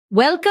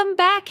Welcome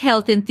back,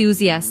 health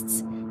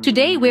enthusiasts.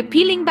 Today we're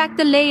peeling back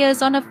the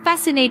layers on a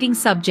fascinating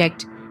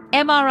subject,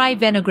 MRI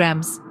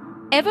venograms.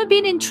 Ever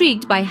been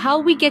intrigued by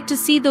how we get to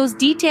see those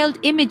detailed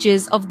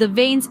images of the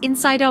veins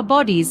inside our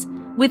bodies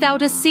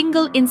without a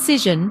single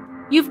incision?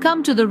 You've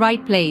come to the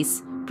right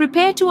place.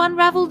 Prepare to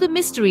unravel the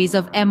mysteries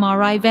of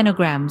MRI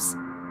venograms.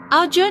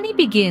 Our journey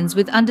begins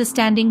with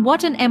understanding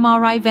what an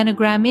MRI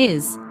venogram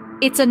is.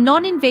 It's a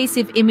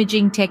non-invasive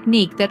imaging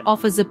technique that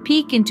offers a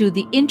peek into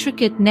the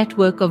intricate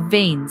network of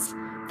veins.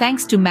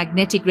 Thanks to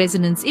magnetic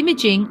resonance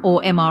imaging,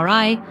 or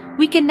MRI,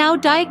 we can now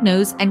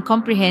diagnose and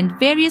comprehend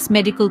various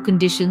medical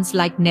conditions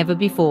like never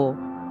before.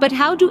 But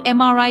how do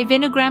MRI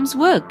venograms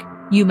work?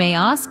 You may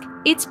ask.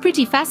 It's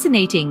pretty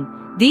fascinating.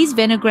 These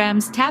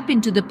venograms tap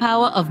into the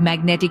power of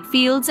magnetic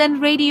fields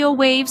and radio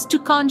waves to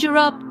conjure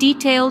up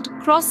detailed,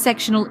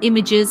 cross-sectional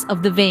images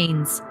of the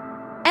veins.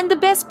 And the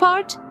best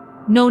part?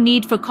 No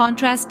need for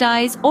contrast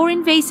dyes or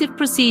invasive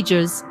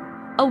procedures.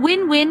 A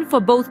win-win for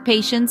both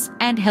patients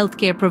and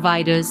healthcare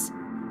providers.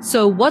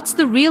 So what's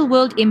the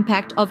real-world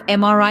impact of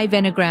MRI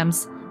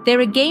venograms?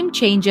 They're a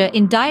game-changer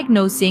in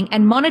diagnosing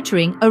and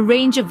monitoring a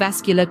range of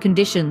vascular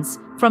conditions.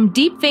 From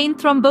deep vein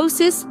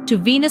thrombosis to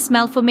venous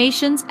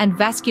malformations and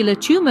vascular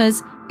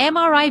tumors,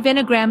 MRI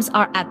venograms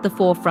are at the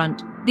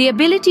forefront. The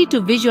ability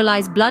to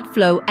visualize blood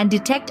flow and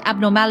detect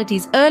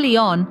abnormalities early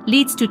on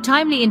leads to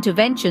timely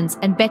interventions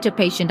and better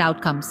patient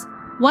outcomes.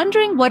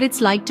 Wondering what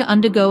it's like to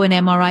undergo an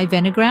MRI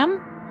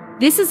venogram?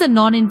 This is a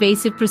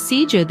non-invasive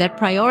procedure that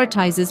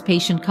prioritizes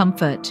patient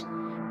comfort.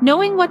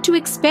 Knowing what to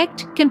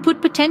expect can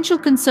put potential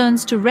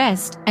concerns to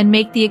rest and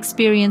make the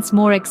experience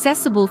more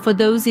accessible for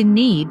those in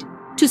need.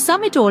 To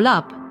sum it all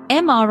up,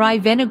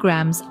 MRI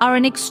venograms are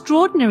an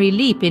extraordinary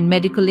leap in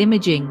medical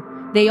imaging.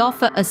 They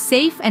offer a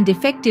safe and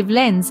effective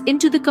lens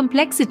into the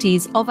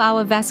complexities of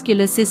our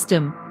vascular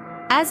system.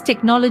 As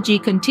technology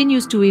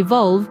continues to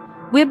evolve,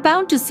 we're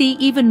bound to see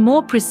even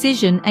more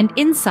precision and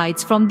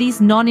insights from these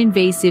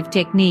non-invasive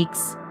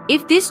techniques.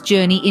 If this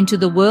journey into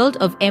the world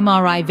of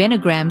MRI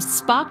venograms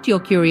sparked your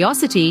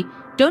curiosity,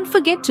 don't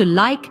forget to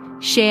like,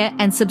 share,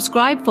 and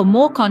subscribe for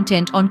more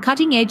content on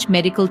cutting-edge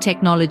medical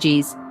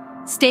technologies.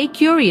 Stay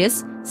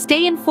curious,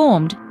 stay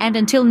informed, and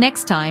until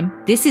next time,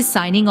 this is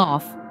signing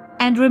off.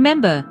 And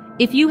remember,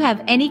 if you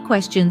have any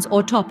questions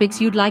or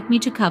topics you'd like me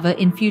to cover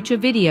in future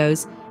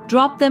videos,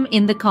 drop them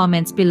in the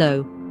comments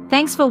below.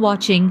 Thanks for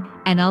watching,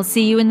 and I'll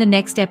see you in the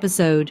next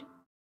episode.